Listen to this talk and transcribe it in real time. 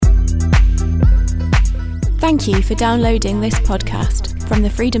Thank you for downloading this podcast from the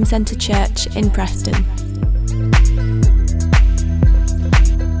Freedom Centre Church in Preston.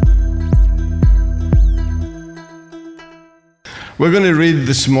 We're going to read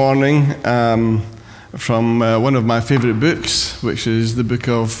this morning from one of my favourite books, which is the book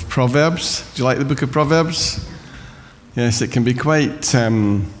of Proverbs. Do you like the book of Proverbs? Yes, it can be quite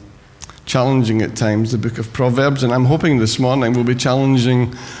challenging at times, the book of Proverbs, and I'm hoping this morning will be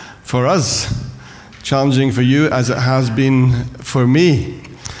challenging for us, challenging for you as it has been for me.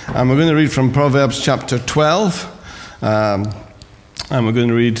 And we're going to read from Proverbs chapter 12, and we're going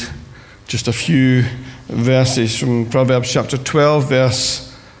to read just a few verses from Proverbs chapter 12,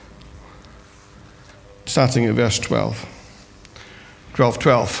 starting at verse 12.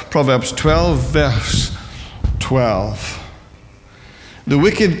 12. Proverbs 12, verse 12. The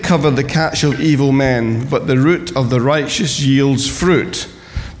wicked cover the catch of evil men, but the root of the righteous yields fruit.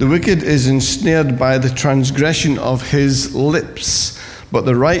 The wicked is ensnared by the transgression of his lips, but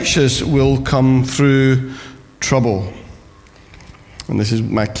the righteous will come through trouble. And this is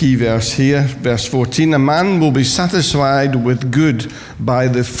my key verse here, verse 14. A man will be satisfied with good by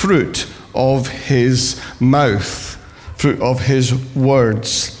the fruit of his mouth, fruit of his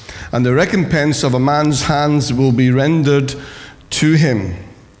words. And the recompense of a man's hands will be rendered to him.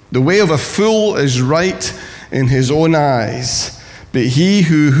 The way of a fool is right in his own eyes, but he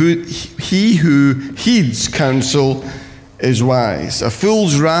who heeds counsel is wise. A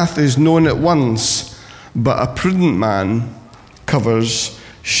fool's wrath is known at once, but a prudent man covers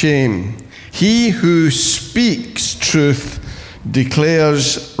shame. He who speaks truth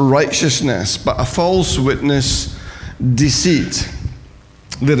declares righteousness, but a false witness deceit.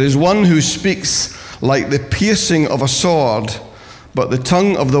 There is one who speaks like the piercing of a sword, but the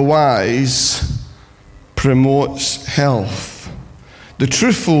tongue of the wise promotes health. The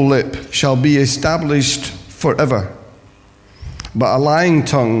truthful lip shall be established forever, but a lying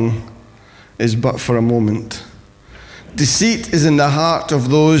tongue is but for a moment. Deceit is in the heart of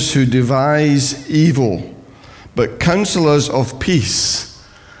those who devise evil, but counselors of peace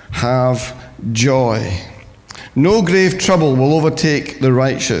have joy. No grave trouble will overtake the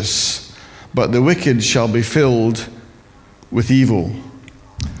righteous, but the wicked shall be filled with evil.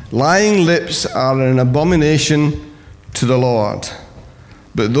 Lying lips are an abomination to the Lord,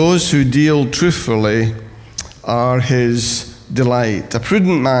 but those who deal truthfully are his delight. A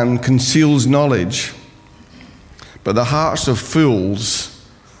prudent man conceals knowledge, but the hearts of fools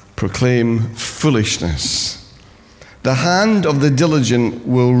proclaim foolishness. The hand of the diligent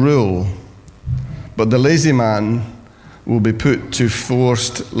will rule, but the lazy man will be put to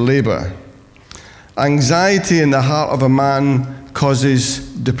forced labor. Anxiety in the heart of a man causes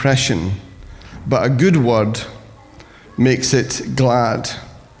depression, but a good word makes it glad.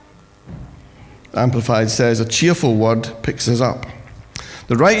 Amplified says, a cheerful word picks us up.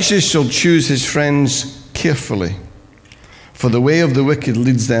 The righteous shall choose his friends carefully, for the way of the wicked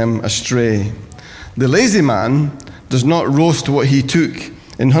leads them astray. The lazy man does not roast what he took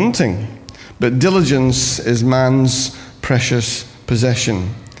in hunting, but diligence is man's precious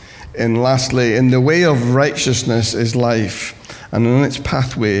possession. And lastly, in the way of righteousness is life, and on its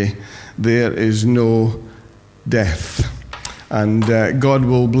pathway there is no death. And God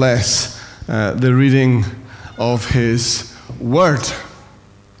will bless the reading of his word.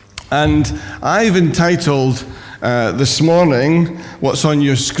 And I've entitled this morning, what's on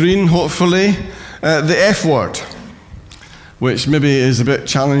your screen, hopefully, the F word, which maybe is a bit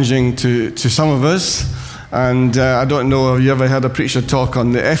challenging to some of us. And I don't know if you ever had a preacher talk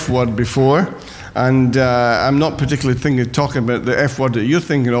on the F word before. And I'm not particularly talking about the F word that you're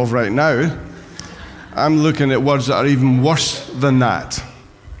thinking of right now. I'm looking at words that are even worse than that.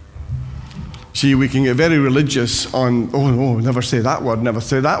 See, we can get very religious on, never say that word,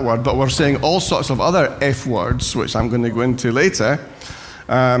 but we're saying all sorts of other F words, which I'm going to go into later.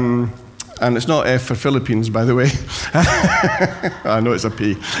 And it's not F for Philippines, by the way. I know it's a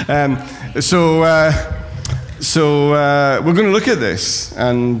P. So we're going to look at this.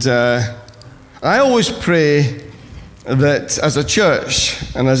 And I always pray that as a church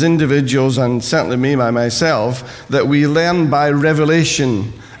and as individuals, and certainly me by myself, that we learn by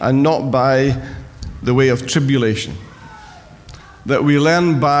revelation and not by the way of tribulation. That we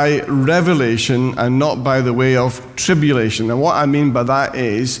learn by revelation and not by the way of tribulation. And what I mean by that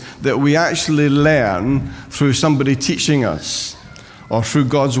is that we actually learn through somebody teaching us, or through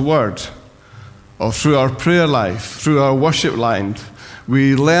God's word, or through our prayer life, through our worship line.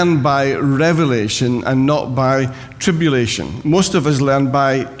 We learn by revelation and not by tribulation. Most of us learn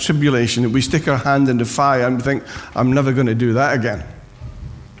by tribulation. We stick our hand in the fire and think, I'm never going to do that again.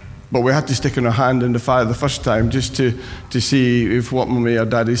 But we had to stick in our hand in the fire the first time just to see if what Mummy or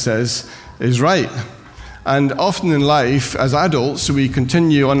Daddy says is right. And often in life, as adults, we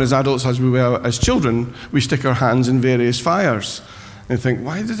continue on as adults as we were as children, we stick our hands in various fires. And think,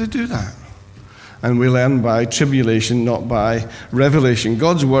 why did I do that? And we learn by tribulation, not by revelation.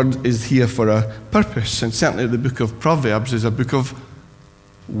 God's word is here for a purpose. And certainly the book of Proverbs is a book of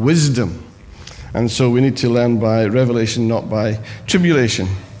wisdom. And so we need to learn by revelation, not by tribulation.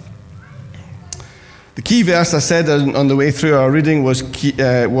 The key verse I said on the way through our reading was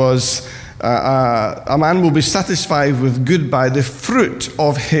a man will be satisfied with good by the fruit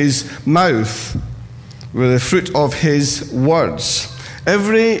of his mouth, with the fruit of his words.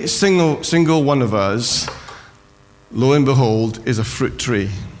 Every single one of us, lo and behold, is a fruit tree.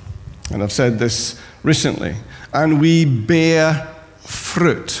 And I've said this recently. And we bear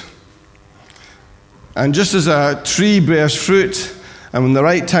fruit. And just as a tree bears fruit, and when the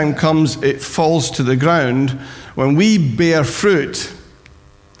right time comes, it falls to the ground, when we bear fruit,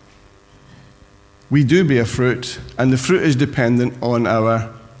 we do bear fruit, and the fruit is dependent on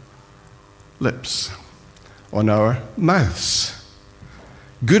our lips, on our mouths.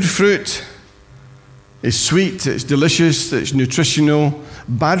 Good fruit is sweet, it's delicious, it's nutritional.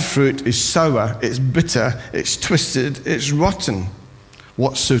 Bad fruit is sour, it's bitter, it's twisted, it's rotten.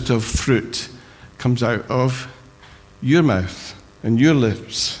 What sort of fruit comes out of your mouth and your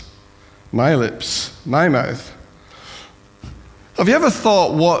lips, my mouth? Have you ever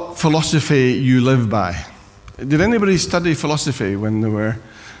thought what philosophy you live by? Did anybody study philosophy when they were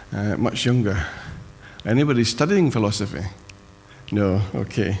much younger? Anybody studying philosophy? No,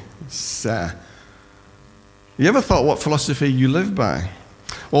 okay. You ever thought what philosophy you live by?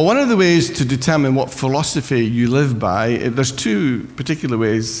 Well, one of the ways to determine what philosophy you live by, there's two particular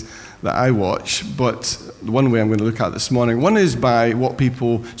ways that I watch, but the one way I'm going to look at this morning, one is by what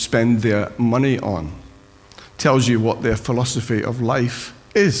people spend their money on. Tells you what their philosophy of life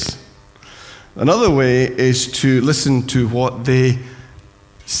is. Another way is to listen to what they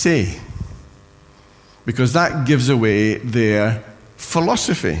say, because that gives away their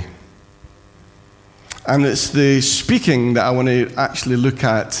philosophy. And it's the speaking that I want to actually look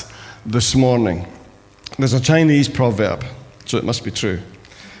at this morning. There's a Chinese proverb, so it must be true.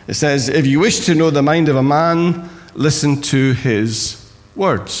 It says, if you wish to know the mind of a man, listen to his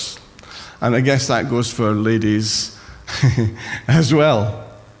words. And I guess that goes for ladies as well.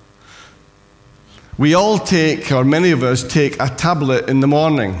 We all take, or many of us take, a tablet in the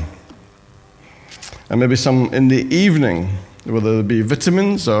morning. And maybe some in the evening, whether it be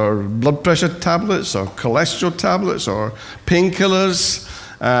vitamins or blood pressure tablets or cholesterol tablets or painkillers.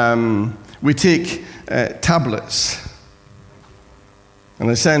 We take tablets. In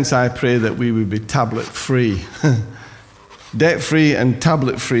a sense, I pray that we would be tablet-free. Debt-free and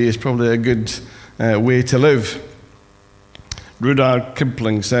tablet-free is probably a good way to live. Rudyard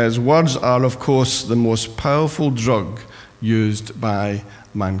Kipling says, words are, of course, the most powerful drug used by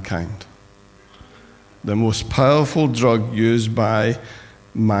mankind. The most powerful drug used by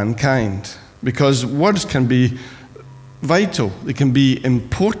mankind. Because words can be vital, they can be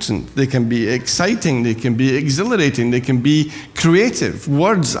important, they can be exciting, they can be exhilarating, they can be creative.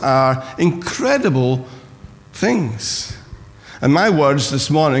 Words are incredible things. And my words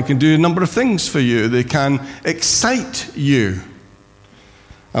this morning can do a number of things for you. They can excite you.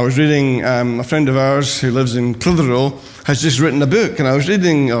 I was reading, a friend of ours who lives in Clitheroe has just written a book, and I was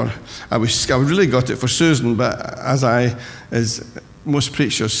reading, I really got it for Susan, but as most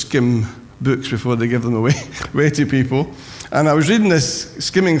preachers skim books before they give them away to people. And I was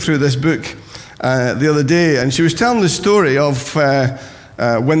skimming through this book the other day, and she was telling the story of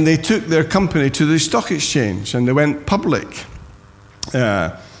when they took their company to the stock exchange and they went public.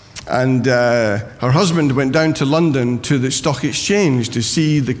 And her husband went down to London to the stock exchange to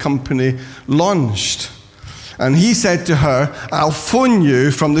see the company launched. And he said to her, I'll phone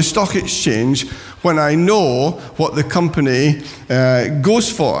you from the stock exchange when I know what the company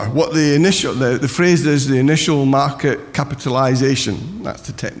goes for, what the phrase is, the initial market capitalization. That's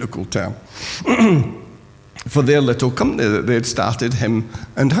the technical term. For their little company that they had started, him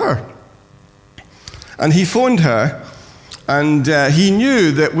and her. And he phoned her, and he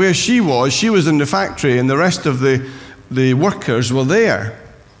knew that where she was in the factory, and the rest of the workers were there.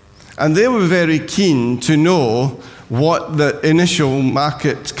 And they were very keen to know what the initial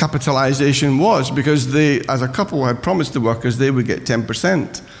market capitalization was, because they, as a couple, had promised the workers they would get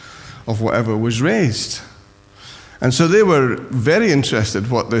 10% of whatever was raised. And so they were very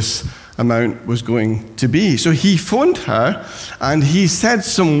interested what this amount was going to be. So he phoned her, and he said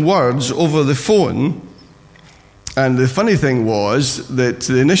some words over the phone And the funny thing was that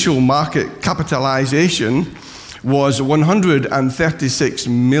the initial market capitalization was £136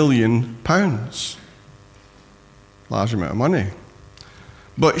 million. Large amount of money.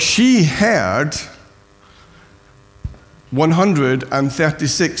 But she heard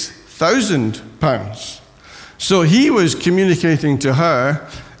 £136,000. So he was communicating to her,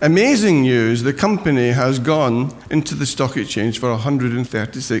 amazing news, the company has gone into the stock exchange for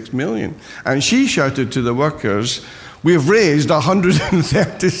 136 million. And she shouted to the workers, we've raised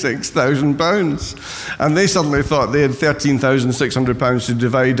 £136,000. And they suddenly thought they had £13,600 to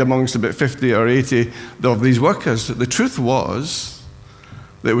divide amongst about 50 or 80 of these workers. The truth was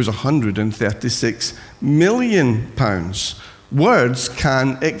that it was £136 million. Words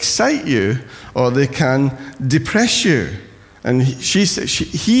can excite you or they can depress you. And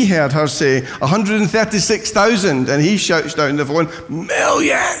he heard her say 136,000, and he shouts down the phone,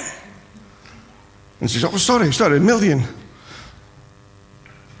 million. And she says, oh, sorry, million.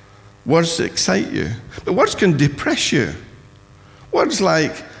 Words excite you, but words can depress you. Words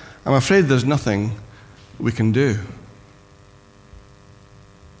like, I'm afraid there's nothing we can do.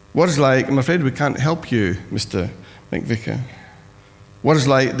 Words like, I'm afraid we can't help you, Mr. McVicar. Words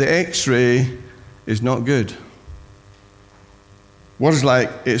like, the X-ray is not good. Words like,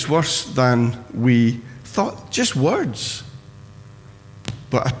 it's worse than we thought. Just words,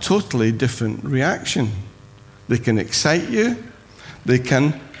 but a totally different reaction. They can excite you. They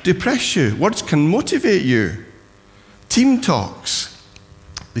can depress you. Words can motivate you. Team talks.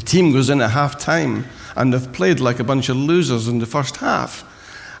 The team goes in at half-time and they've played like a bunch of losers in the first half.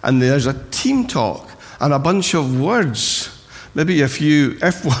 And there's a team talk and a bunch of words, maybe a few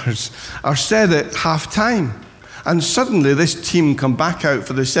F words, are said at half-time. And suddenly this team come back out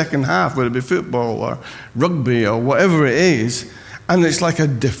for the second half, whether it be football or rugby or whatever it is, and it's like a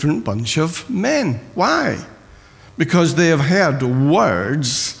different bunch of men. Why? Because they have heard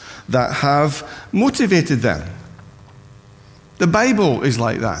words that have motivated them. The Bible is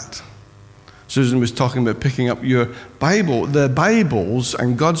like that. Susan was talking about picking up your Bible. The Bibles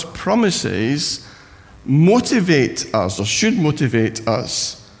and God's promises motivate us, or should motivate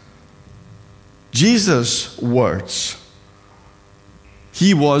us. Jesus' words.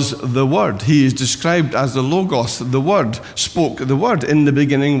 He was the Word. He is described as the Logos. The Word spoke the Word. In the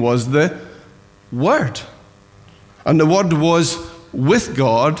beginning was the Word. And the Word was with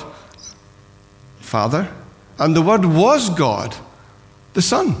God, Father. And the Word was God, the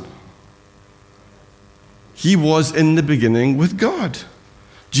Son. He was in the beginning with God.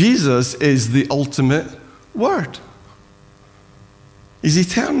 Jesus is the ultimate Word. He's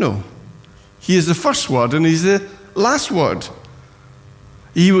eternal. He is the first word and he's the last word.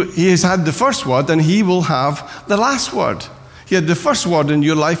 He has had the first word and he will have the last word. He had the first word in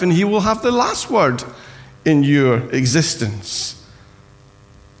your life and he will have the last word in your existence.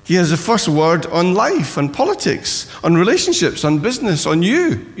 He has the first word on life, on politics, on relationships, on business, on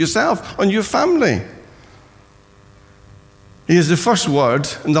you, yourself, on your family. He has the first word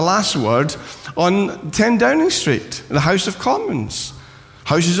and the last word on 10 Downing Street, the House of Commons,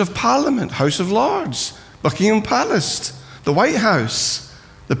 Houses of Parliament, House of Lords, Buckingham Palace, the White House,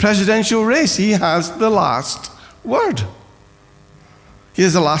 the presidential race. He has the last word. He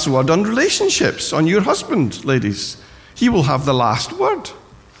has the last word on relationships, on your husband, ladies. He will have the last word.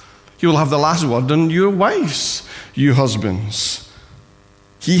 He will have the last word on your wives, you husbands.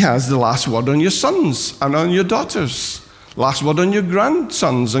 He has the last word on your sons and on your daughters. Last word on your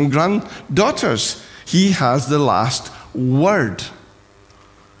grandsons and granddaughters. He has the last word.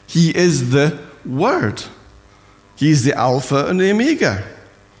 He is the Word. He is the Alpha and the Omega.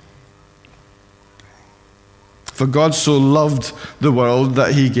 For God so loved the world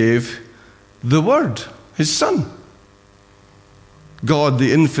that he gave the Word, his Son. God,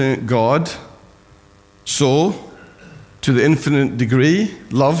 the infinite God, so to the infinite degree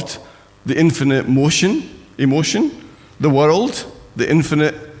loved the infinite emotion, the world, the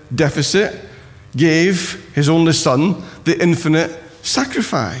infinite deficit, gave his only Son the infinite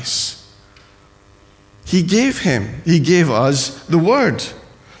sacrifice. He gave us the Word.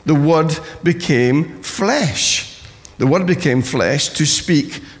 The Word became flesh. The Word became flesh to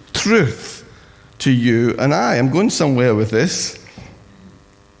speak truth to you and I. I'm going somewhere with this.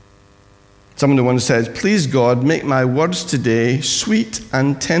 Someone once said, please God, make my words today sweet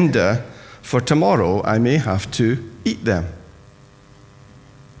and tender, for tomorrow I may have to eat them.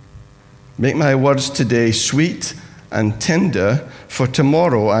 Make my words today sweet and tender, for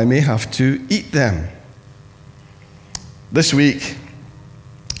tomorrow I may have to eat them. This week,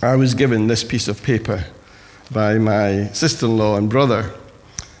 I was given this piece of paper by my sister-in-law and brother.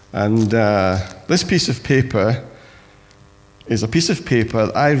 And this piece of paper is a piece of paper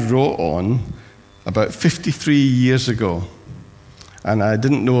that I wrote on about 53 years ago. And I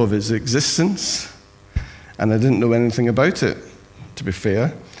didn't know of its existence, and I didn't know anything about it, to be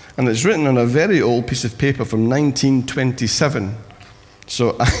fair. And it's written on a very old piece of paper from 1927.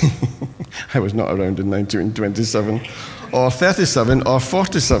 So I was not around in 1927, or 37, or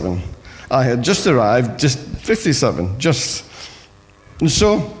 47. I had just arrived, just 57, just. And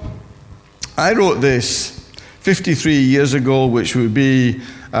so I wrote this 53 years ago, which would be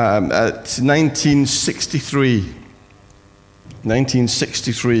at 1963.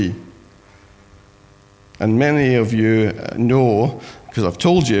 1963. And many of you know, because I've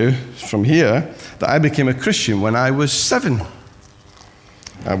told you from here, that I became a Christian when I was 7.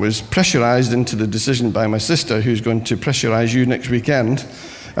 I was pressurized into the decision by my sister, who's going to pressurize you next weekend,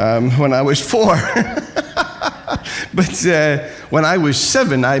 when I was 4. But when I was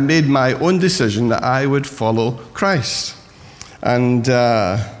 7, I made my own decision that I would follow Christ. And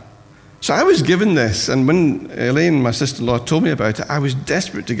so I was given this, and when Elaine, my sister-in-law, told me about it, I was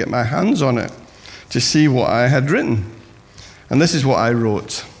desperate to get my hands on it to see what I had written. And this is what I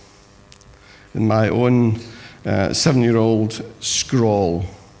wrote in my own 7-year-old scrawl.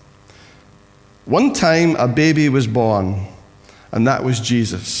 One time a baby was born, and that was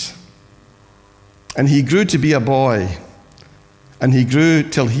Jesus. And he grew to be a boy, and he grew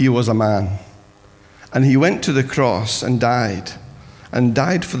till he was a man. And he went to the cross and died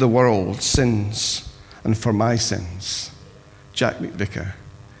for the world's sins and for my sins. Jack McVicar,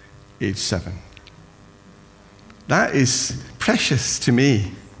 age 7. That is precious to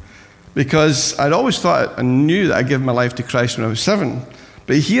me, because I'd always thought and knew that I'd given my life to Christ when I was 7.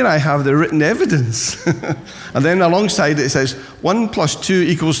 But here I have the written evidence. And then alongside it says, 1 plus 2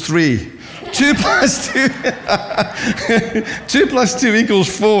 equals 3. 2 plus 2, 2 plus 2 equals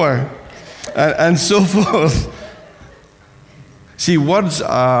 4, and so forth. See, words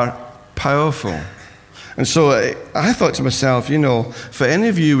are powerful. And so I thought to myself, for any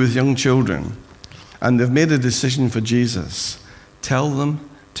of you with young children, and they've made a decision for Jesus, tell them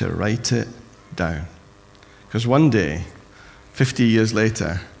to write it down. Because one day, 50 years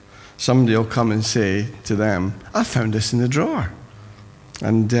later, somebody will come and say to them, I found this in the drawer.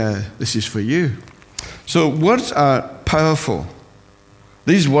 And this is for you. So words are powerful.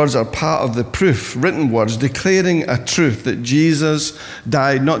 These words are part of the proof, written words, declaring a truth that Jesus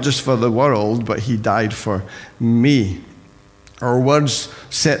died not just for the world, but he died for me. Our words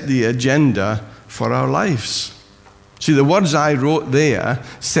set the agenda for our lives. See, the words I wrote there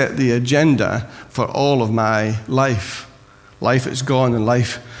set the agenda for all of my life. Life that's gone and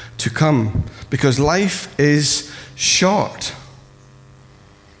life to come. Because life is short.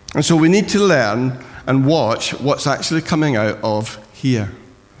 And so we need to learn and watch what's actually coming out of here,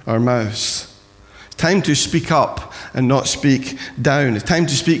 our mouths. It's time to speak up and not speak down. It's time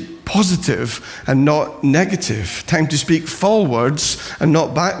to speak positive and not negative. Time to speak forwards and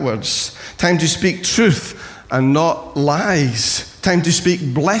not backwards. Time to speak truth and not lies. Time to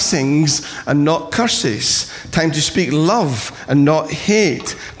speak blessings and not curses. Time to speak love and not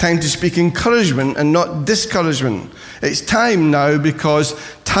hate. Time to speak encouragement and not discouragement. It's time now, because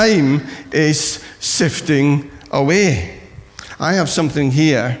time is sifting away. I have something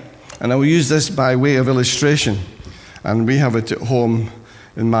here, and I will use this by way of illustration. And we have it at home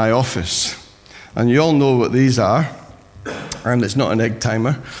in my office. And you all know what these are. And it's not an egg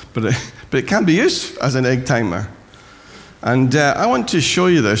timer, but it can be used as an egg timer. And I want to show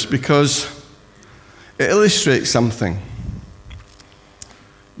you this because it illustrates something.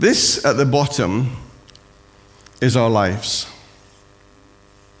 This at the bottom is our lives.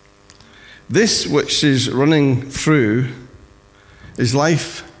 This which is running through is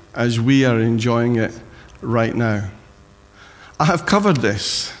life as we are enjoying it right now. I have covered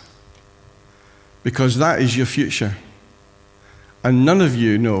this because that is your future. And none of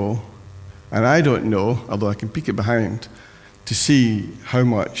you know, and I don't know, although I can peek it behind, to see how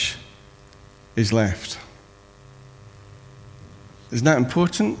much is left. Isn't that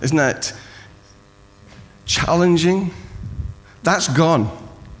important? Isn't that challenging? That's gone.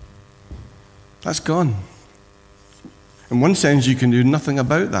 That's gone. In one sense, you can do nothing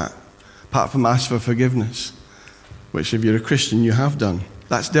about that, apart from ask for forgiveness, which if you're a Christian, you have done.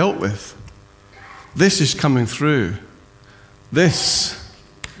 That's dealt with. This is coming through. This,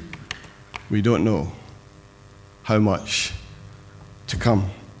 we don't know how much to come.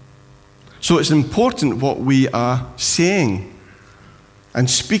 So it's important what we are saying and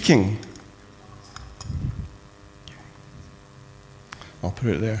speaking. I'll put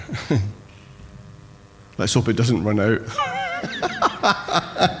it there. Let's hope it doesn't run out.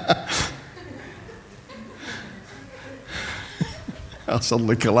 I'll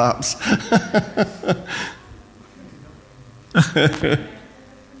suddenly collapse.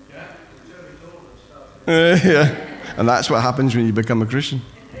 Yeah. And that's what happens when you become a Christian.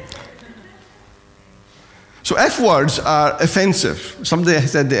 So F words are offensive. Somebody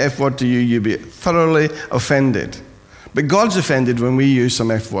said the F word to you, you'd be thoroughly offended. But God's offended when we use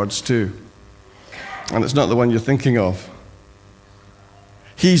some F words too. And it's not the one you're thinking of.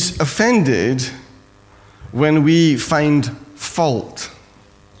 He's offended when we find fault,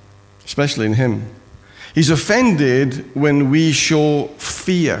 especially in him. He's offended when we show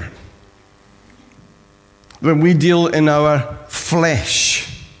fear, when we deal in our flesh,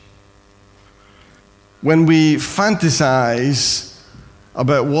 when we fantasize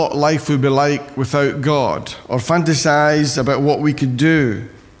about what life would be like without God, or fantasize about what we could do,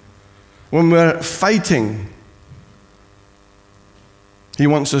 when we're fighting. He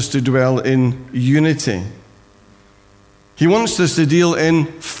wants us to dwell in unity. He wants us to deal in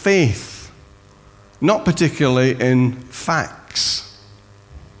faith, not particularly in facts.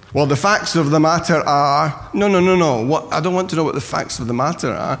 Well, the facts of the matter are, no. I don't want to know what the facts of the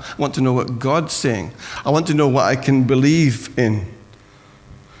matter are. I want to know what God's saying. I want to know what I can believe in.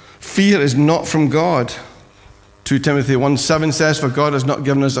 Fear is not from God. 2 Timothy 1:7 says, "For God has not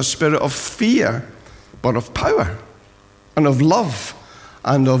given us a spirit of fear, but of power, and of love,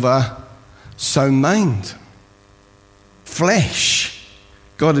 and of a sound mind." Flesh.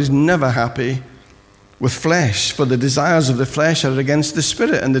 God is never happy with flesh, for the desires of the flesh are against the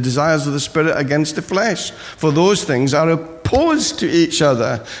spirit, and the desires of the spirit against the flesh. For those things are opposed to each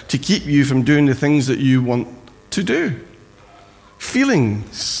other to keep you from doing the things that you want to do.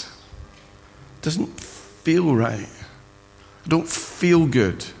 Feelings. Doesn't feel right. I don't feel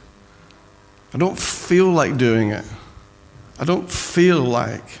good. I don't feel like doing it. I don't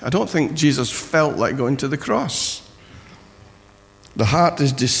think Jesus felt like going to the cross. The heart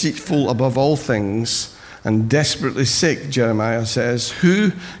is deceitful above all things and desperately sick, Jeremiah says.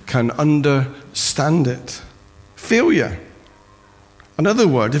 Who can understand it? Failure. Another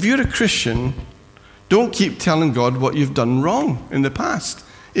word, if you're a Christian, don't keep telling God what you've done wrong in the past.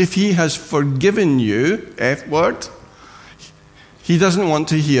 If he has forgiven you, F word, he doesn't want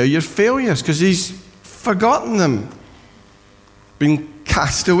to hear your failures because he's forgotten them, been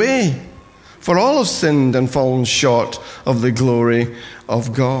cast away. For all have sinned and fallen short of the glory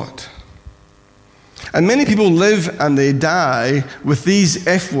of God. And many people live and they die with these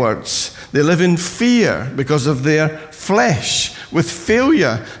F words. They live in fear because of their flesh, with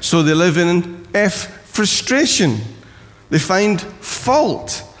failure. So they live in F, frustration. They find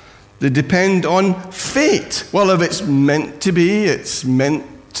fault. They depend on fate. Well, if it's meant to be, it's meant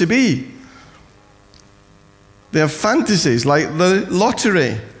to be. They have fantasies like the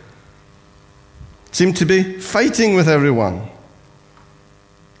lottery. Seem to be fighting with everyone.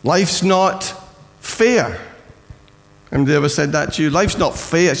 Life's not fair. Anybody ever said that to you? Life's not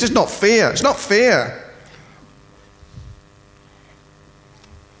fair. It's just not fair. It's not fair.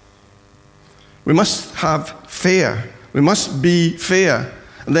 We must have fair. We must be fair.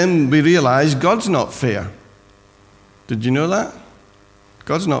 And then we realize God's not fair. Did you know that?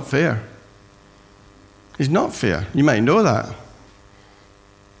 God's not fair. He's not fair. You might know that.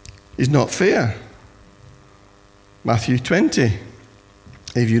 He's not fair. Matthew 20,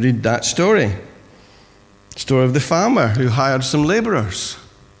 if you read that story of the farmer who hired some laborers.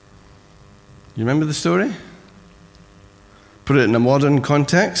 You remember the story? Put it in a modern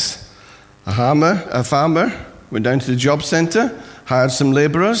context. A farmer went down to the job centre, hired some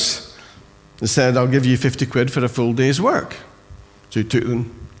laborers, and said, "I'll give you 50 quid for a full day's work." So he took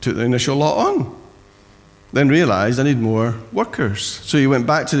the initial lot on. Then realized, I need more workers. So he went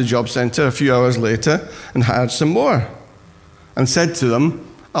back to the job centre a few hours later and hired some more and said to them,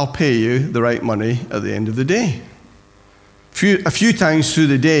 "I'll pay you the right money at the end of the day." A few times through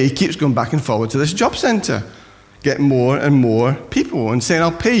the day, he keeps going back and forward to this job centre, getting more and more people and saying,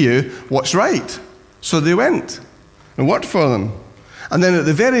 "I'll pay you what's right." So they went and worked for them. And then at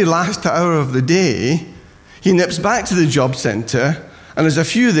the very last hour of the day, he nips back to the job centre and there's a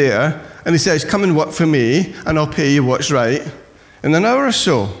few there. And he says, "Come and work for me, and I'll pay you what's right in an hour or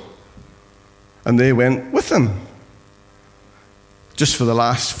so." And they went with him. Just for the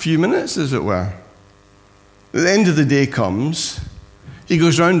last few minutes, as it were. At the end of the day comes, he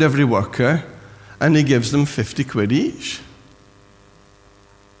goes round every worker, and he gives them 50 quid each.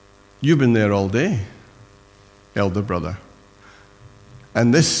 You've been there all day, elder brother.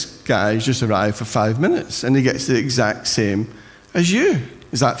 And this guy's just arrived for 5 minutes, and he gets the exact same as you.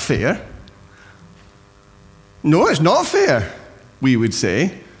 Is that fair? No, it's not fair, we would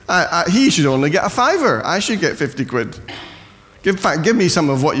say. He should only get a fiver. I should get 50 quid. In fact, give me some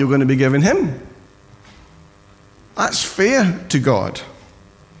of what you're going to be giving him. That's fair to God.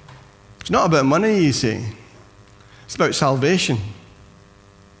 It's not about money, you see. It's about salvation.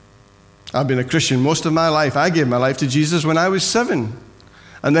 I've been a Christian most of my life. I gave my life to Jesus when I was 7.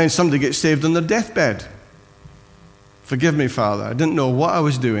 And then somebody gets saved on their deathbed. Forgive me, Father. I didn't know what I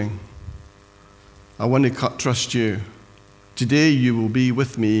was doing. I want to trust you. Today you will be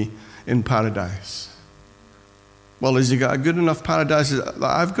with me in paradise. Well, has he got a good enough paradise that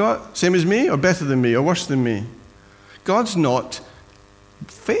I've got? Same as me, or better than me, or worse than me? God's not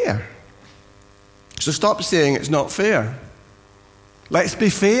fair. So stop saying it's not fair. Let's be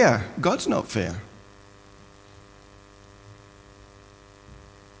fair. God's not fair.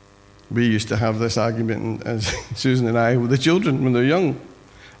 We used to have this argument, as Susan and I, with the children when they're young.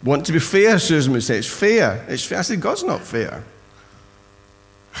 Want to be fair, Susan would say. It's fair. It's fair. I said, God's not fair.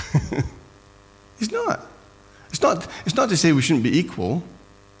 He's not. It's not to say we shouldn't be equal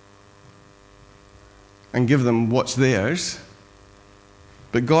and give them what's theirs,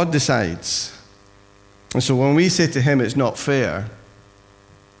 but God decides. And so when we say to him it's not fair,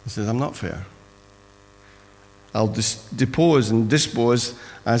 he says, I'm not fair. I'll depose and dispose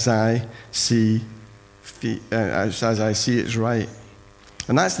as I see it's right.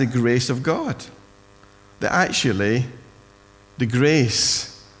 And that's the grace of God. That actually, the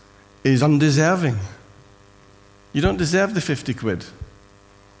grace is undeserving. You don't deserve the 50 quid.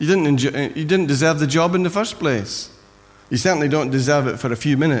 You didn't deserve the job in the first place. You certainly don't deserve it for a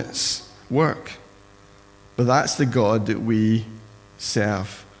few minutes' work. But that's the God that we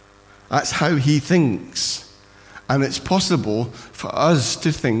serve. That's how he thinks. And it's possible for us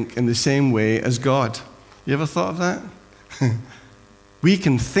to think in the same way as God. You ever thought of that? We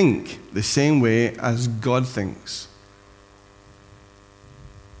can think the same way as God thinks.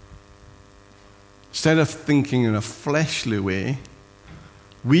 Instead of thinking in a fleshly way,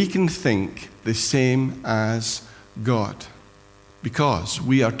 we can think the same as God. Because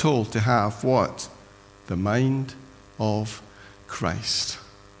we are told to have what? The mind of Christ.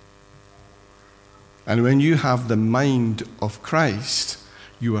 And when you have the mind of Christ,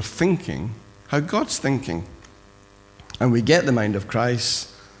 you are thinking how God's thinking. And we get the mind of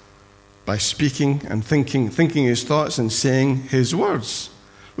Christ by speaking and thinking his thoughts and saying his words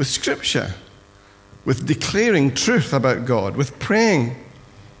with Scripture, with declaring truth about God, with praying.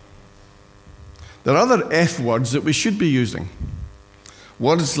 There are other F words that we should be using.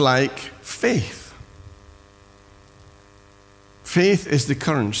 Words like faith. Faith is the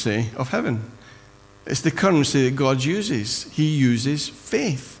currency of heaven. It's the currency that God uses. He uses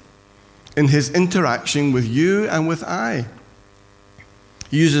faith in his interaction with you and with I.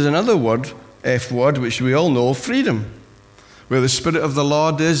 He uses another word, F word, which we all know, freedom. Where the Spirit of the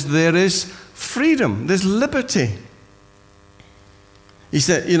Lord is, there is freedom. There's liberty. He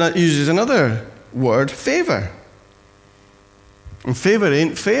uses another word, favor. And favor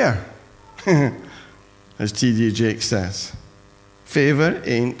ain't fair, as T.D. Jakes says. Favor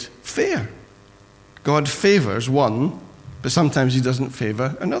ain't fair. God favors one, but sometimes he doesn't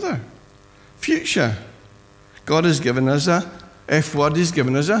favor another. Future. God has given us he's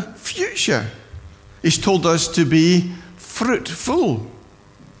given us a future. He's told us to be fruitful.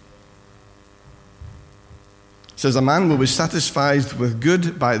 It says a man will be satisfied with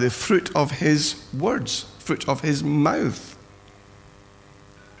good by the fruit of his words, fruit of his mouth.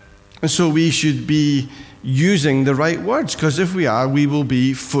 And so we should be using the right words, because if we are, we will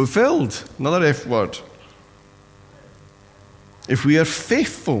be fulfilled. Another F word. If we are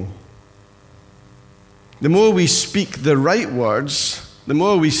faithful, the more we speak the right words, the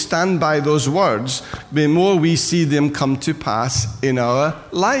more we stand by those words, the more we see them come to pass in our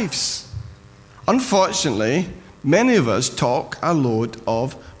lives. Unfortunately, many of us talk a load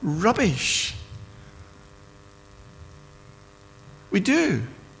of rubbish. We do.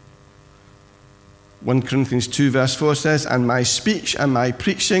 1 Corinthians 2 verse 4 says, and my speech and my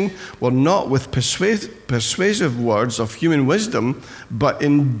preaching were not with persuasive words of human wisdom, but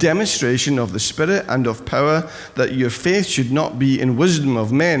in demonstration of the Spirit and of power, that your faith should not be in wisdom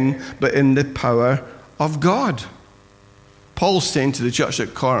of men, but in the power of God. Paul's saying to the church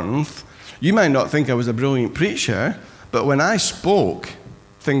at Corinth, you might not think I was a brilliant preacher, but when I spoke,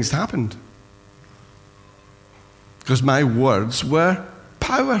 things happened. Because my words were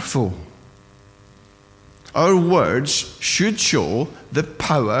powerful. Our words should show the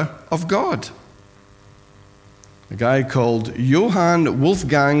power of God. A guy called Johann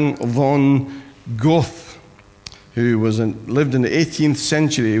Wolfgang von Goethe, who lived in the 18th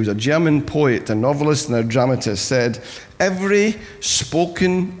century, he was a German poet, a novelist, and a dramatist, said, every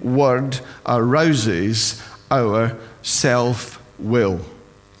spoken word arouses our self-will.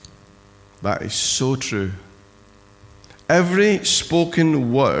 That is so true. Every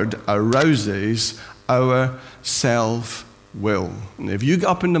spoken word arouses our self-will. And if you get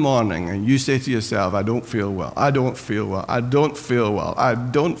up in the morning and you say to yourself, I don't feel well, I don't feel well, I don't feel well, I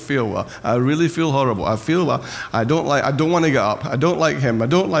don't feel well, I really feel horrible, I feel well, I don't want to get up, I don't like him, I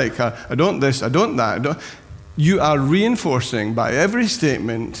don't like her, I don't this, I don't that. You are reinforcing by every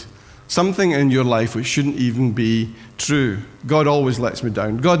statement something in your life which shouldn't even be true. God always lets me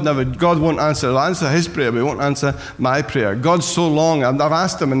down. God won't answer. He'll answer his prayer, but he won't answer my prayer. God's so long. I've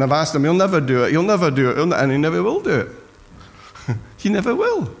asked him, he'll never do it. He'll never do it. And he never will do it. He never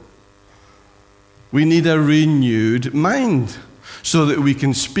will. We need a renewed mind so that we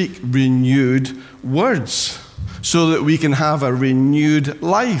can speak renewed words, so that we can have a renewed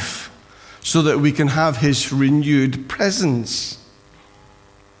life, so that we can have his renewed presence.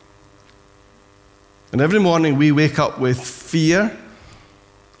 And every morning we wake up with fear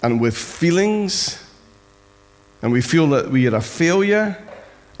and with feelings, and we feel that we are a failure,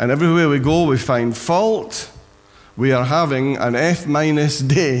 and everywhere we go we find fault. We are having an F-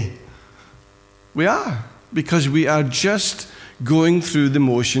 day. We are, because we are just going through the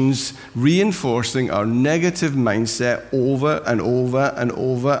motions, reinforcing our negative mindset over and over and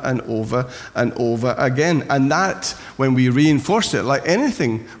over and over and over again. And that, when we reinforce it, like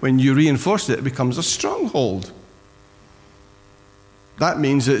anything, when you reinforce it, it becomes a stronghold. That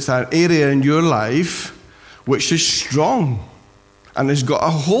means it's an area in your life which is strong and has got a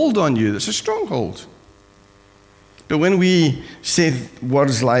hold on you. That's a stronghold. But when we say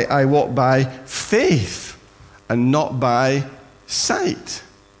words like, I walk by faith and not by sight,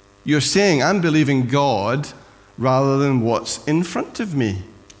 you're saying, I'm believing God rather than what's in front of me.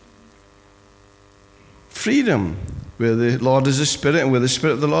 Freedom. Where the Lord is the Spirit, and where the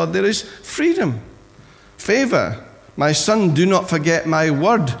Spirit of the Lord, there is freedom. Favor. My son, do not forget my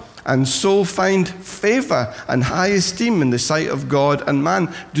word, and so find favor and high esteem in the sight of God and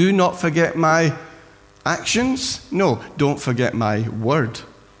man. Do not forget my actions. No, don't forget my word.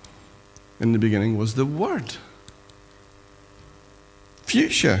 In the beginning was the word.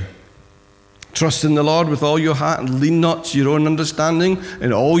 Future. Trust in the Lord with all your heart and lean not to your own understanding.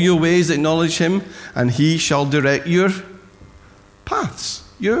 In all your ways acknowledge him, and he shall direct your paths,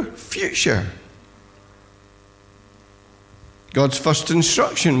 your future. God's first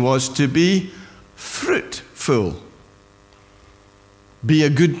instruction was to be fruitful. Be a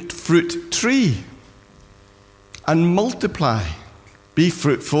good fruit tree and multiply. Be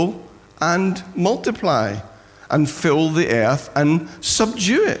fruitful and multiply and fill the earth and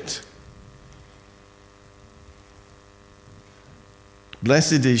subdue it.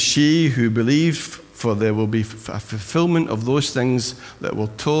 Blessed is she who believes, for there will be a fulfillment of those things that will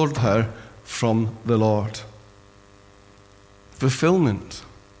toward her from the Lord. Fulfillment.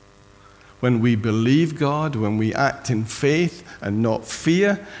 When we believe God, when we act in faith and not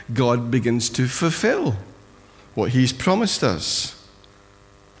fear, God begins to fulfill what he's promised us.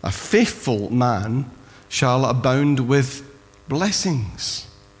 A faithful man shall abound with blessings.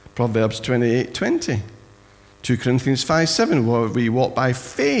 Proverbs 28:20. 2 Corinthians 5:7, where we walk by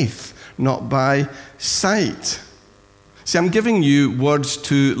faith, not by sight. See, I'm giving you words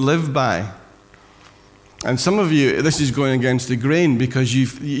to live by. And some of you, this is going against the grain because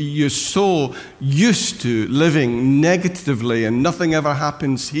you're so used to living negatively and nothing ever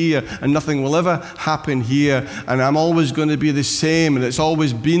happens here and nothing will ever happen here and I'm always going to be the same and it's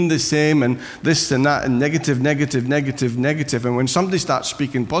always been the same and this and that and negative. And when somebody starts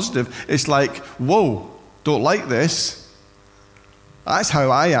speaking positive, it's like, whoa, don't like this. That's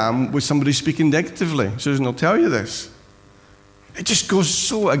how I am with somebody speaking negatively. Susan will tell you this. It just goes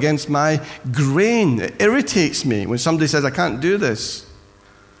so against my grain. It irritates me when somebody says, I can't do this.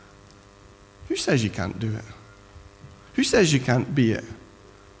 Who says you can't do it? Who says you can't be it?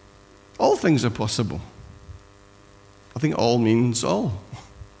 All things are possible. I think all means all.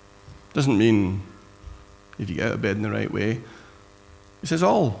 Doesn't mean if you get out of bed in the right way. It says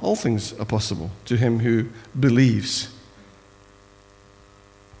all things are possible to him who believes.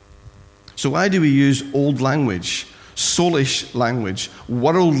 So why do we use old language? Soulish language,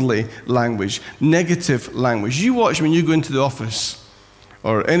 worldly language, negative language. You watch when you go into the office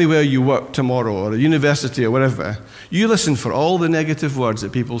or anywhere you work tomorrow or a university or wherever, you listen for all the negative words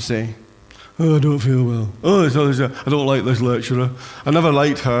that people say. Oh, I don't feel well. Oh, I don't like this lecturer. I never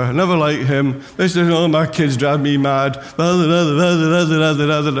liked her. I never liked him. This is, oh, my kids drive me mad. All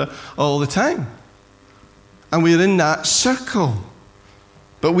the time. And we're in that circle.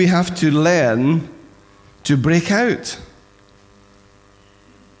 But we have to learn to break out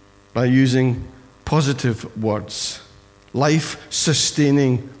by using positive words.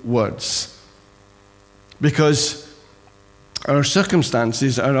 life-sustaining words. Because our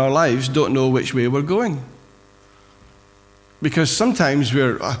circumstances and our lives don't know which way we're going. Because sometimes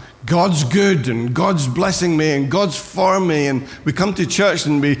we're, God's good and God's blessing me and God's for me, and we come to church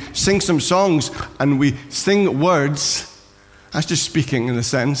and we sing some songs and we sing words. That's just speaking in a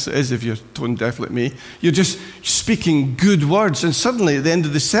sense, it is if you're tone deaf like me. You're just speaking good words, and suddenly at the end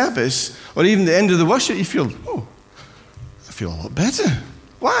of the service or even the end of the worship you feel, I feel a lot better.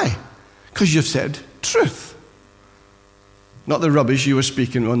 Why? Because you've said truth. Not the rubbish you were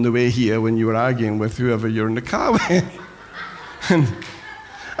speaking on the way here when you were arguing with whoever you're in the car with.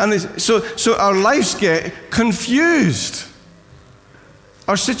 So our lives get confused.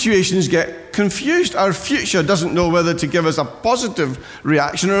 Our situations get confused. Our future doesn't know whether to give us a positive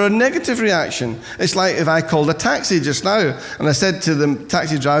reaction or a negative reaction. It's like if I called a taxi just now and I said to the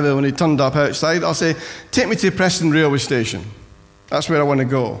taxi driver when he turned up outside, I'll say, take me to Preston railway station. That's where I want to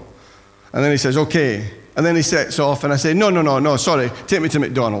go. And then he says, okay. And then he sets off and I say, no, sorry, take me to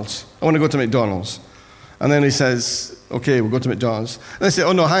McDonald's. I want to go to McDonald's. And then he says, okay, we'll go to McDonald's. And I say,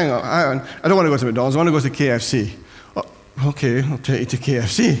 oh no, hang on. I don't want to go to McDonald's, I want to go to KFC. Oh, okay, I'll take you to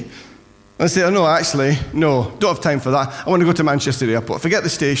KFC. And I say, oh no, actually, no, don't have time for that. I want to go to Manchester Airport. Forget the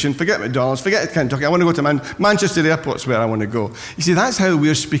station, forget McDonald's, forget Kentucky. I want to go to Manchester Airport's where I want to go. You see, that's how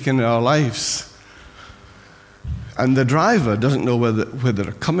we're speaking in our lives. And the driver doesn't know whether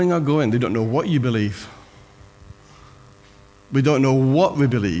they're coming or going. They don't know what you believe. We don't know what we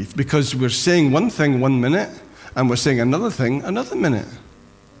believe because we're saying one thing 1 minute and we're saying another thing another minute.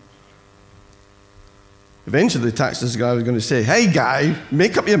 Eventually the taxi guy was going to say, hey guy,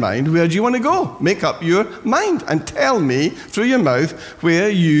 make up your mind, where do you want to go? Make up your mind and tell me through your mouth where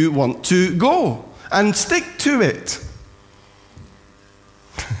you want to go and stick to it.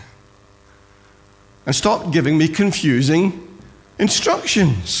 And stop giving me confusing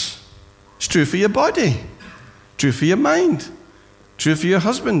instructions. It's true for your body, true for your mind, true for your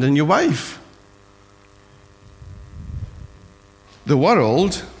husband and your wife. The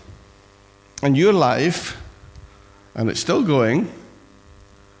world and your life, and it's still going,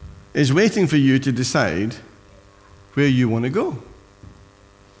 is waiting for you to decide where you want to go,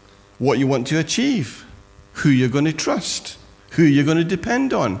 what you want to achieve, who you're going to trust, who you're going to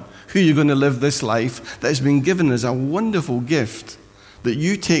depend on, who you're going to live this life that has been given as a wonderful gift that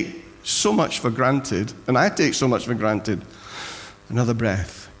you take so much for granted, and I take so much for granted. Another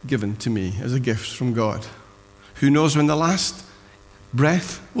breath given to me as a gift from God. Who knows when the last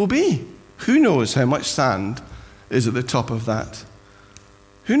breath will be? Who knows how much sand is at the top of that?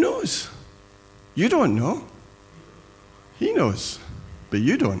 Who knows? You don't know. He knows, but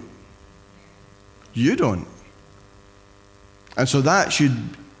you don't. You don't. And so that should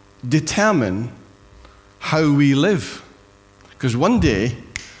determine how we live. Because one day,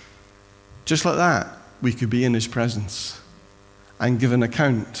 just like that, we could be in his presence and give an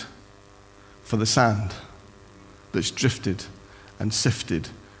account for the sand that's drifted and sifted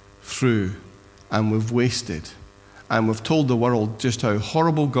through and we've wasted. And we've told the world just how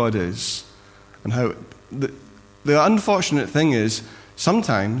horrible God is and how the unfortunate thing is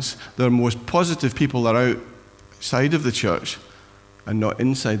sometimes the most positive people are outside of the church and not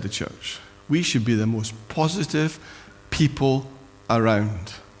inside the church. We should be the most positive people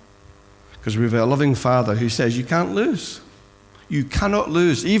around. Because we have a loving Father who says you can't lose. You cannot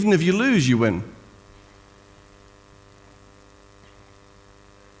lose. Even if you lose, you win.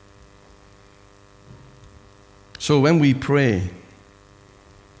 So when we pray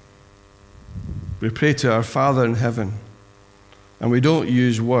to our Father in heaven, and we don't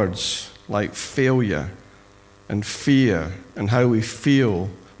use words like failure and fear and how we feel.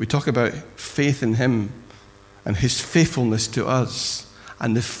 We talk about faith in him and his faithfulness to us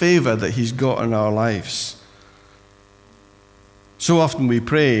and the favor that he's got in our lives. So often we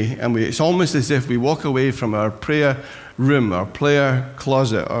pray, and it's almost as if we walk away from our prayer room, our prayer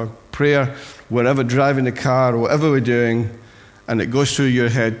closet, our prayer wherever, driving the car, or whatever we're doing, and it goes through your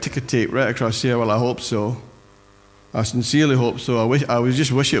head, ticker-tape right across here. Well, I hope so. I sincerely hope so. I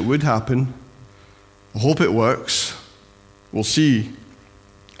just wish it would happen. I hope it works. We'll see.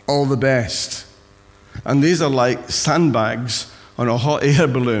 All the best. And these are like sandbags on a hot air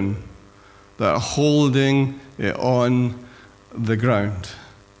balloon that are holding it on the ground.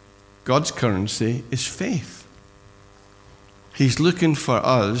 God's currency is faith. He's looking for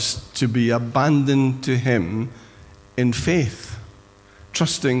us to be abandoned to him in faith,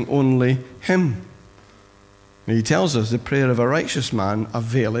 trusting only him. And he tells us the prayer of a righteous man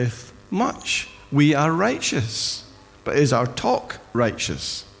availeth much. We are righteous, but is our talk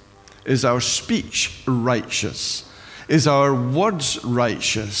righteous? Is our speech righteous? Is our words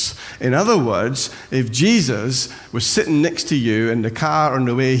righteous? In other words, if Jesus was sitting next to you in the car on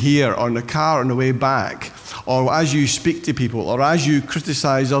the way here, or in the car on the way back, or as you speak to people, or as you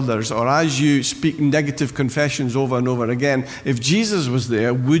criticize others, or as you speak negative confessions over and over again, if Jesus was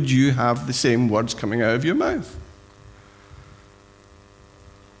there, would you have the same words coming out of your mouth?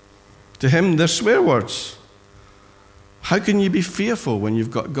 To him, they're swear words. How can you be fearful when you've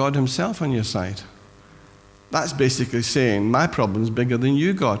got God himself on your side? That's basically saying, my problem's bigger than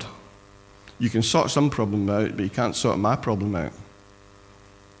you, God. You can sort some problem out, but you can't sort my problem out.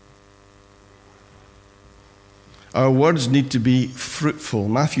 Our words need to be fruitful.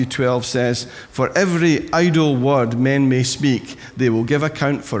 Matthew 12 says, for every idle word men may speak, they will give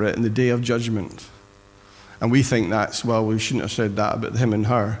account for it in the day of judgment. And we think that's, well, we shouldn't have said that about him and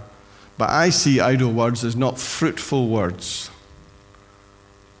her. But I see idle words as not fruitful words,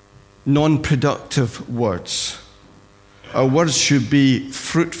 non-productive words. Our words should be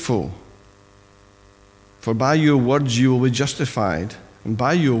fruitful. For by your words you will be justified, and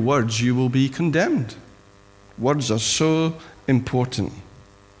by your words you will be condemned. Words are so important.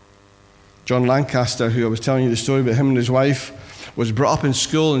 John Lancaster, who I was telling you the story about, him and his wife, was brought up in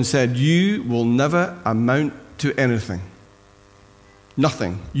school and said, you will never amount to anything.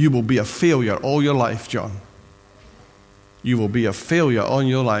 Nothing. You will be a failure all your life, John. You will be a failure all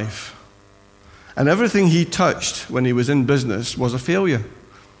your life. And everything he touched when he was in business was a failure.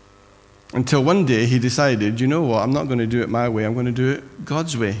 Until one day he decided, you know what, I'm not going to do it my way, I'm going to do it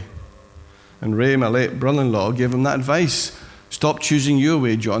God's way. And Ray, my late brother-in-law, gave him that advice. Stop choosing your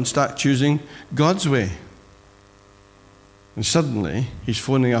way, John, start choosing God's way. And suddenly he's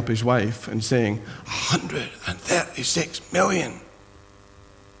phoning up his wife and saying, 136 million.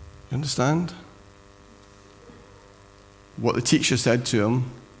 You understand? What the teacher said to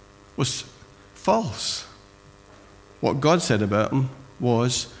him was false. What God said about him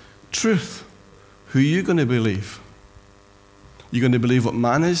was truth. Who are you going to believe? You going to believe what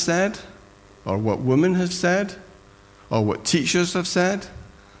man has said, or what women have said, or what teachers have said,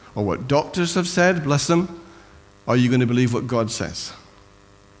 or what doctors have said, bless them? Or are you going to believe what God says?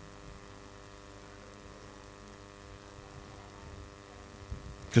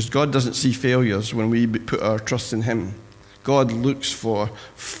 Because God doesn't see failures when we put our trust in him. God looks for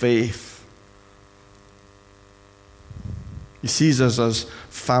faith. He sees us as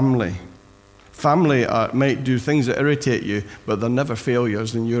family. Family might do things that irritate you, but they're never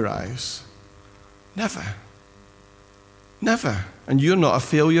failures in your eyes. Never. Never. And you're not a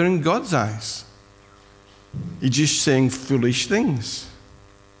failure in God's eyes. You're just saying foolish things.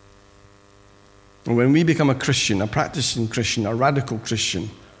 And when we become a Christian, a practicing Christian, a radical Christian,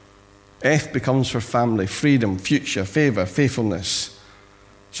 F becomes for family, freedom, future, favor, faithfulness.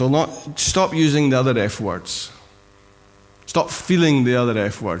 So stop using the other F words. Stop feeling the other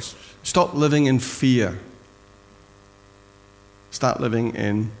F words. Stop living in fear. Start living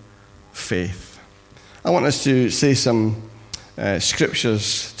in faith. I want us to say some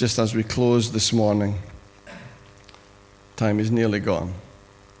scriptures just as we close this morning. Time is nearly gone.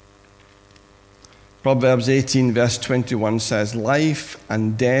 Proverbs 18 verse 21 says, life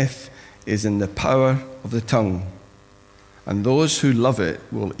and death is in the power of the tongue, and those who love it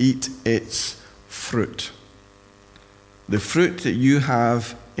will eat its fruit. The fruit that you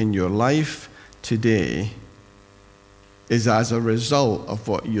have in your life today is as a result of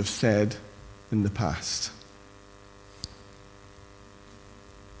what you've said in the past.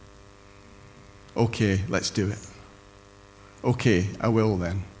 Okay, let's do it. Okay, I will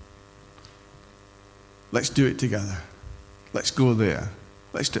then. Let's do it together. Let's go there.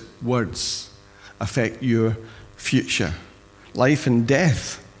 Words affect your future. Life and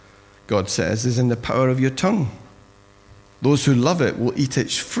death, God says, is in the power of your tongue. Those who love it will eat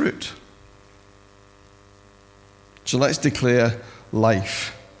its fruit. So let's declare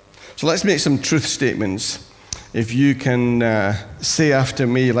life. So let's make some truth statements. If you can say after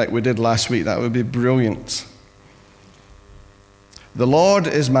me like we did last week, that would be brilliant. The Lord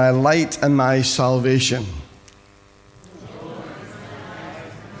is my light and my salvation.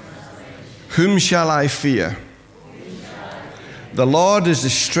 Whom shall I fear? The Lord is the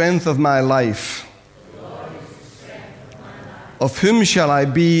strength of my life. Of whom shall I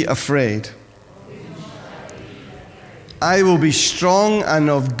be afraid? I will be strong and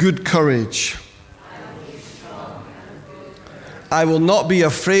of good courage. I will not be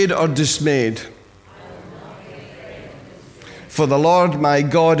afraid or dismayed. For the Lord my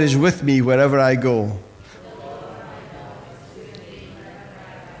God is with me wherever I go.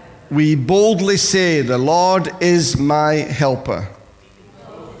 We boldly say, the Lord is my helper.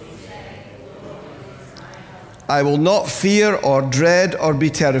 I will not fear or dread or be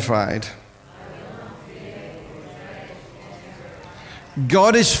terrified.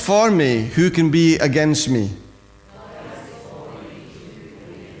 God is for me. Who can be against me?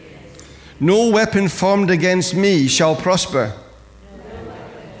 No weapon formed against me shall prosper.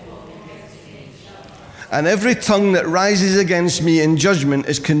 And every tongue that rises against me in judgment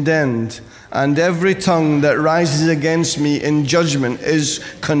is condemned. And every tongue that rises against me in judgment is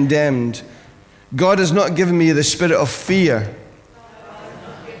condemned. God has not given me the spirit of fear,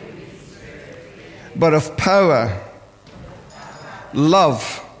 but of power,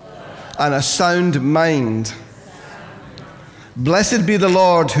 love, and a sound mind. Blessed be the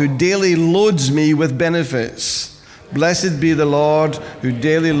Lord who daily loads me with benefits. Blessed be the Lord who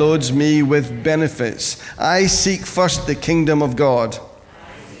daily loads me with benefits. I seek first the kingdom of God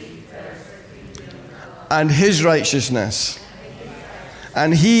and his righteousness,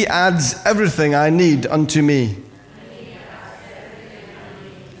 and he adds everything I need unto me.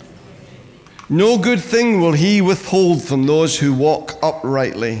 No good thing will he withhold from those who walk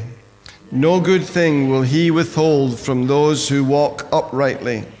uprightly. No good thing will he withhold from those who walk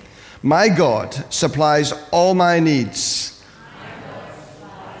uprightly. My God supplies all my needs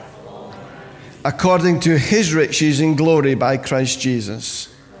according to his riches in glory by Christ Jesus.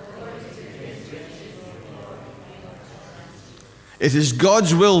 It is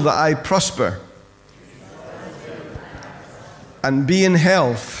God's will that I prosper and be in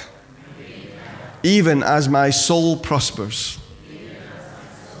health, even as my soul prospers.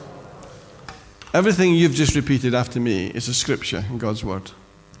 Everything you've just repeated after me is a scripture in God's word.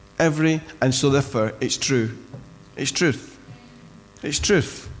 And so therefore it's true. It's truth. It's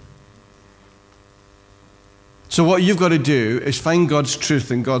truth. So what you've got to do is find God's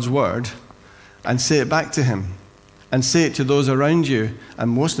truth in God's word and say it back to him. And say it to those around you. And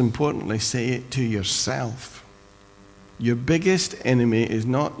most importantly, say it to yourself. Your biggest enemy is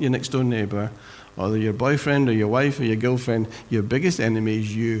not your next door neighbor or your boyfriend or your wife or your girlfriend. Your biggest enemy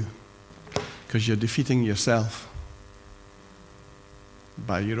is you. Because you're defeating yourself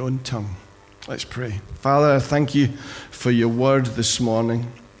by your own tongue. Let's pray. Father, thank you for your word this morning.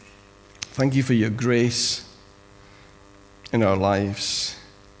 Thank you for your grace in our lives.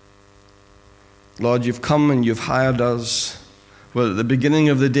 Lord, you've come and you've hired us, whether at the beginning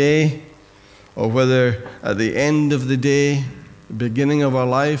of the day or whether at the end of the day, the beginning of our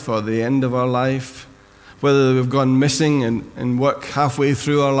life or the end of our life, whether we've gone missing and work halfway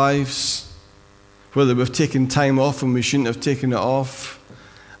through our lives, whether we've taken time off when we shouldn't have taken it off.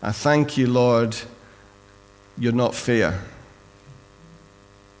 I thank you, Lord, you're not fair.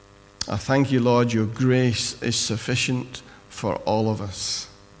 I thank you, Lord, your grace is sufficient for all of us.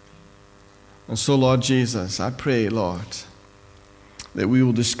 And so, Lord Jesus, I pray, Lord, that we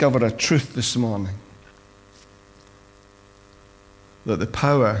will discover a truth this morning, that the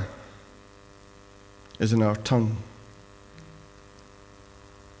power is in our tongue.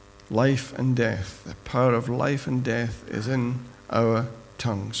 Life and death, the power of life and death is in our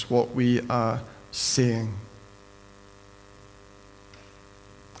tongues, what we are saying.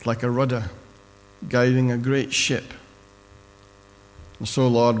 Like a rudder guiding a great ship. And so,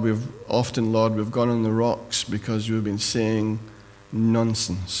 Lord, we've gone on the rocks because we've been saying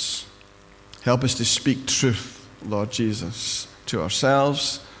nonsense. Help us to speak truth, Lord Jesus, to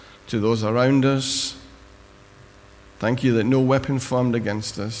ourselves, to those around us. Thank you that no weapon formed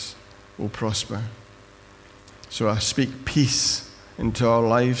against us will prosper. So I speak peace into our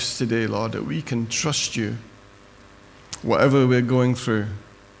lives today, Lord, that we can trust you. Whatever we're going through,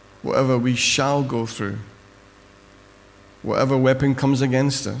 whatever we shall go through, whatever weapon comes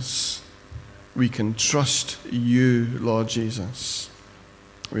against us, we can trust you, Lord Jesus.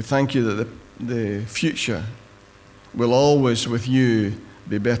 We thank you that the future will always with you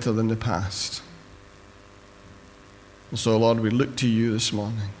be better than the past. And so, Lord, we look to you this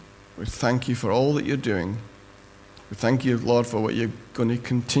morning. We thank you for all that you're doing. We thank you, Lord, for what you're going to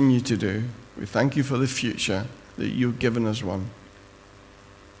continue to do. We thank you for the future, that you've given us one.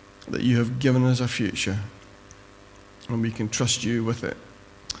 That you have given us a future. And we can trust you with it.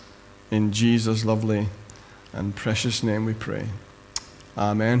 In Jesus' lovely and precious name we pray.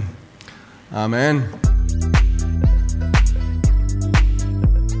 Amen. Amen.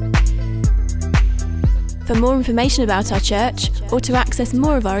 For more information about our church or to access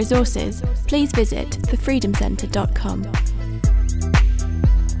more of our resources, please visit thefreedomcentre.com.